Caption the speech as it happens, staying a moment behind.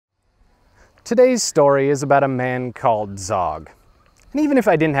Today's story is about a man called Zog. And even if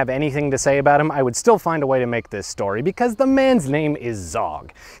I didn't have anything to say about him, I would still find a way to make this story because the man's name is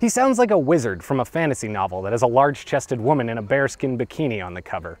Zog. He sounds like a wizard from a fantasy novel that has a large-chested woman in a bearskin bikini on the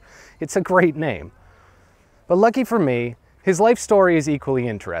cover. It's a great name. But lucky for me, his life story is equally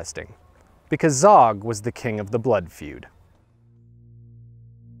interesting, because Zog was the king of the Bloodfeud.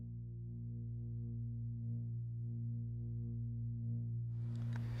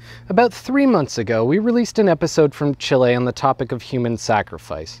 About 3 months ago, we released an episode from Chile on the topic of human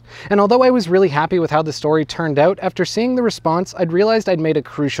sacrifice. And although I was really happy with how the story turned out, after seeing the response, I'd realized I'd made a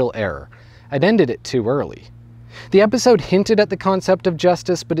crucial error. I'd ended it too early. The episode hinted at the concept of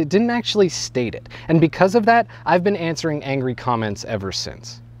justice, but it didn't actually state it. And because of that, I've been answering angry comments ever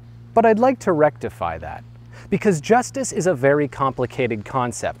since. But I'd like to rectify that. Because justice is a very complicated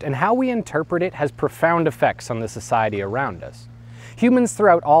concept, and how we interpret it has profound effects on the society around us. Humans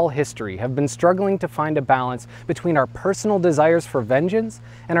throughout all history have been struggling to find a balance between our personal desires for vengeance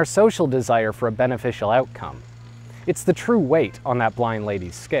and our social desire for a beneficial outcome. It's the true weight on that blind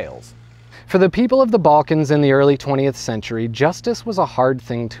lady's scales. For the people of the Balkans in the early 20th century, justice was a hard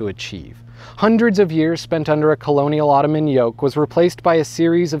thing to achieve. Hundreds of years spent under a colonial Ottoman yoke was replaced by a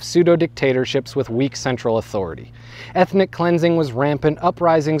series of pseudo-dictatorships with weak central authority. Ethnic cleansing was rampant,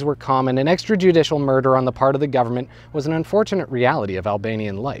 uprisings were common, and extrajudicial murder on the part of the government was an unfortunate reality of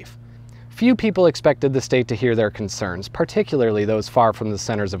Albanian life. Few people expected the state to hear their concerns, particularly those far from the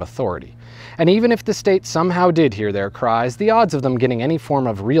centers of authority. And even if the state somehow did hear their cries, the odds of them getting any form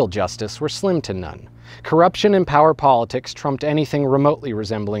of real justice were slim to none. Corruption and power politics trumped anything remotely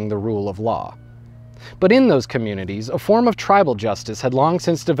resembling the rule of law. But in those communities, a form of tribal justice had long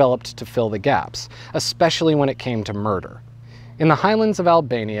since developed to fill the gaps, especially when it came to murder. In the highlands of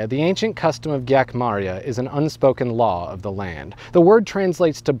Albania, the ancient custom of Gjak is an unspoken law of the land. The word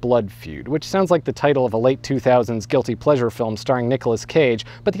translates to Bloodfeud, which sounds like the title of a late 2000s guilty pleasure film starring Nicolas Cage,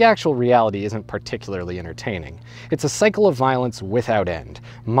 but the actual reality isn't particularly entertaining. It's a cycle of violence without end,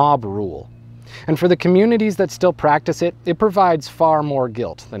 mob rule. And for the communities that still practice it, it provides far more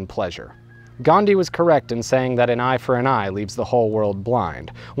guilt than pleasure. Gandhi was correct in saying that an eye for an eye leaves the whole world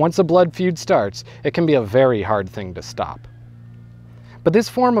blind. Once a blood feud starts, it can be a very hard thing to stop. But this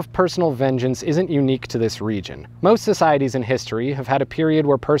form of personal vengeance isn't unique to this region. Most societies in history have had a period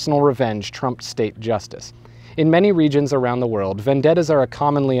where personal revenge trumped state justice. In many regions around the world, vendettas are a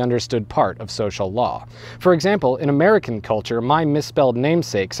commonly understood part of social law. For example, in American culture, my misspelled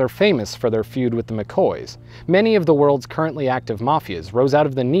namesakes are famous for their feud with the McCoys. Many of the world's currently active mafias rose out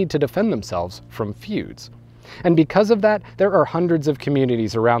of the need to defend themselves from feuds. And because of that, there are hundreds of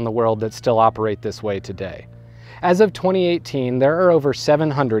communities around the world that still operate this way today. As of 2018, there are over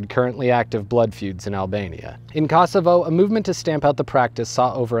 700 currently active blood feuds in Albania. In Kosovo, a movement to stamp out the practice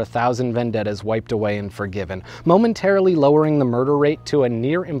saw over 1,000 vendettas wiped away and forgiven, momentarily lowering the murder rate to a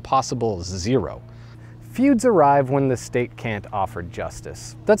near impossible 0. Feuds arrive when the state can't offer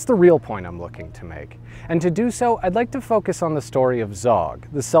justice. That's the real point I'm looking to make. And to do so, I'd like to focus on the story of Zog,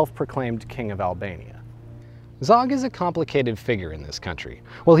 the self-proclaimed king of Albania. Zog is a complicated figure in this country.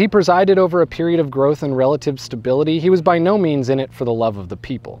 While he presided over a period of growth and relative stability, he was by no means in it for the love of the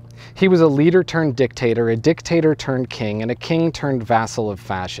people. He was a leader turned dictator, a dictator turned king, and a king turned vassal of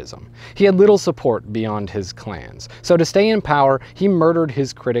fascism. He had little support beyond his clans, so to stay in power, he murdered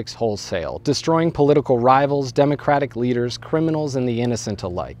his critics wholesale, destroying political rivals, democratic leaders, criminals, and the innocent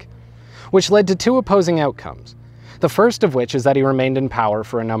alike. Which led to two opposing outcomes. The first of which is that he remained in power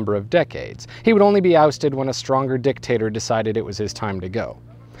for a number of decades. He would only be ousted when a stronger dictator decided it was his time to go.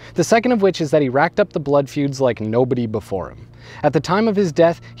 The second of which is that he racked up the blood feuds like nobody before him. At the time of his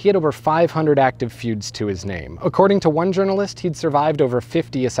death, he had over 500 active feuds to his name. According to one journalist, he'd survived over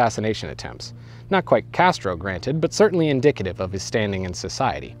 50 assassination attempts. Not quite Castro, granted, but certainly indicative of his standing in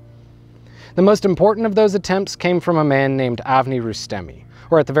society. The most important of those attempts came from a man named Avni Rustemi,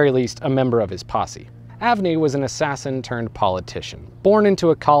 or at the very least, a member of his posse. Avni was an assassin turned politician, born into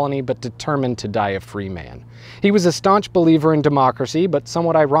a colony but determined to die a free man. He was a staunch believer in democracy, but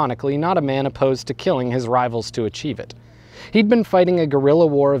somewhat ironically, not a man opposed to killing his rivals to achieve it. He'd been fighting a guerrilla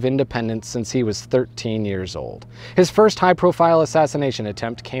war of independence since he was 13 years old. His first high-profile assassination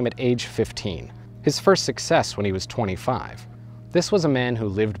attempt came at age 15. His first success when he was 25. This was a man who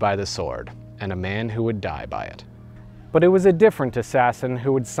lived by the sword, and a man who would die by it. But it was a different assassin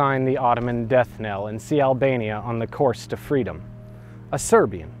who would sign the Ottoman death knell and see Albania on the course to freedom. A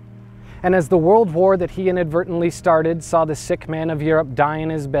Serbian. And as the world war that he inadvertently started saw the sick man of Europe die in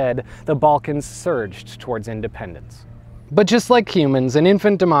his bed, the Balkans surged towards independence. But just like humans, an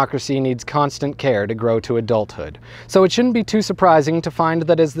infant democracy needs constant care to grow to adulthood. So it shouldn't be too surprising to find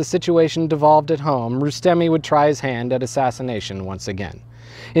that as the situation devolved at home, Rustemi would try his hand at assassination once again.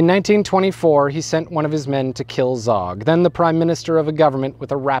 In 1924, he sent one of his men to kill Zog, then the prime minister of a government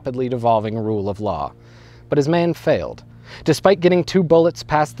with a rapidly devolving rule of law. But his man failed. Despite getting 2 bullets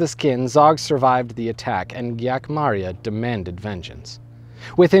past the skin, Zog survived the attack, and Gyakmaria demanded vengeance.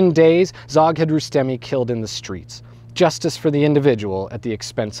 Within days, Zog had Rustemi killed in the streets. Justice for the individual at the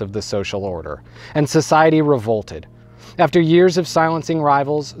expense of the social order. And society revolted. After years of silencing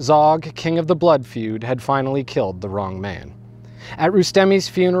rivals, Zog, king of the Bloodfeud, had finally killed the wrong man. At Rustemi's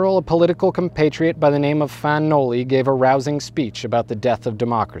funeral, a political compatriot by the name of Donnelly gave a rousing speech about the death of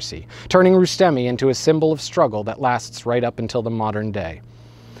democracy, turning Rustemi into a symbol of struggle that lasts right up until the modern day.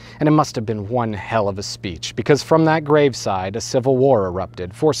 And it must have been one hell of a speech, because from that graveside, a civil war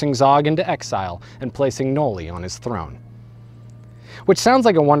erupted, forcing Zog into exile and placing Noli on his throne. Which sounds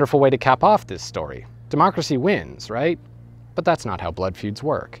like a wonderful way to cap off this story. Democracy wins, right? But that's not how blood feuds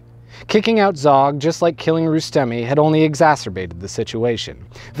work. Kicking out Zog, just like killing Rustemi, had only exacerbated the situation.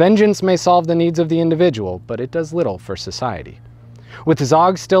 Vengeance may solve the needs of the individual, but it does little for society. With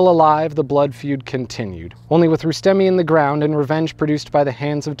Zog still alive, the blood feud continued. Only with Rustemi in the ground and revenge produced by the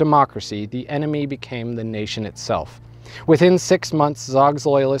hands of democracy, the enemy became the nation itself. Within 6 months, Zog's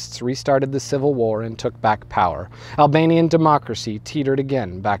loyalists restarted the civil war and took back power. Albanian democracy teetered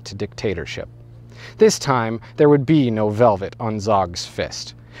again back to dictatorship. This time, there would be no velvet on Zog's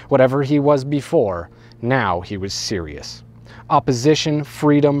fist. Whatever he was before, now he was serious. Opposition,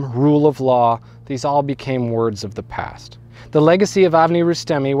 freedom, rule of law, these all became words of the past. The legacy of Avni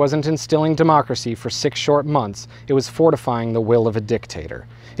Rustemi wasn't instilling democracy for 6 short months, it was fortifying the will of a dictator.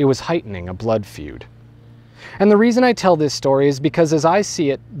 It was heightening a blood feud. And the reason I tell this story is because as I see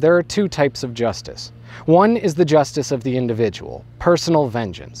it, there are 2 types of justice. One is the justice of the individual, personal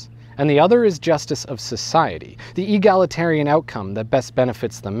vengeance. And the other is justice of society, the egalitarian outcome that best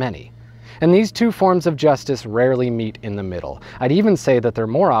benefits the many. And these 2 forms of justice rarely meet in the middle. I'd even say that they're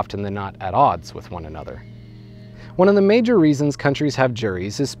more often than not at odds with one another. One of the major reasons countries have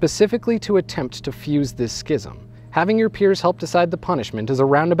juries is specifically to attempt to fuse this schism. Having your peers help decide the punishment is a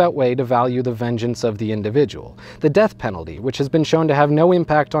roundabout way to value the vengeance of the individual. The death penalty, which has been shown to have no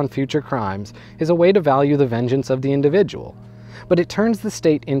impact on future crimes, is a way to value the vengeance of the individual. But it turns the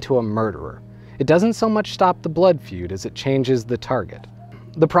state into a murderer. It doesn't so much stop the blood feud as it changes the target.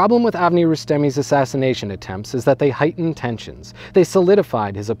 The problem with Avni Rustemi's assassination attempts is that they heightened tensions. They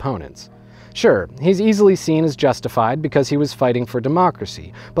solidified his opponents. Sure, he's easily seen as justified because he was fighting for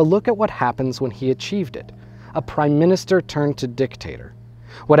democracy, but look at what happens when he achieved it. A prime minister turned to dictator.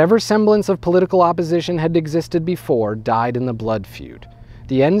 Whatever semblance of political opposition had existed before died in the blood feud.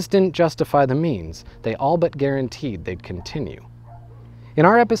 The ends didn't justify the means, they all but guaranteed they'd continue. In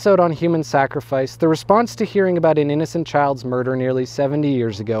our episode on human sacrifice, the response to hearing about an innocent child's murder nearly 70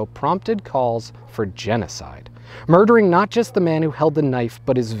 years ago prompted calls for genocide. Murdering not just the man who held the knife,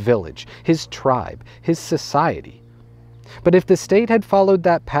 but his village, his tribe, his society. But if the state had followed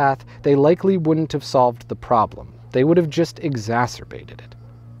that path, they likely wouldn't have solved the problem. They would have just exacerbated it.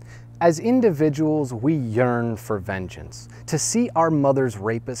 As individuals, we yearn for vengeance, to see our mother's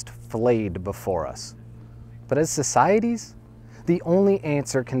rapist flayed before us. But as societies, the only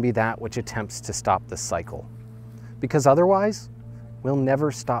answer can be that which attempts to stop the cycle. Because otherwise, we'll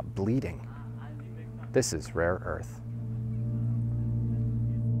never stop bleeding. This is Rare Earth.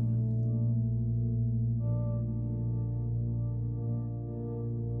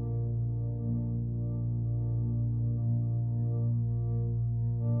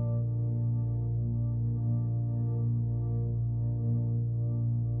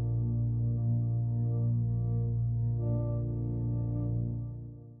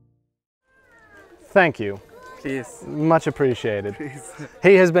 Thank you. Please. Much appreciated. Please.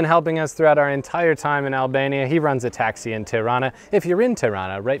 He has been helping us throughout our entire time in Albania. He runs a taxi in Tirana. If you're in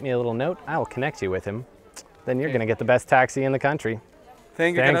Tirana, write me a little note. I will connect you with him. Then you're going to get the best taxi in the country.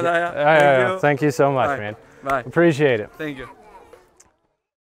 Thank you, Canada. Thank you so much, Bye. man. Bye. Appreciate it. Thank you.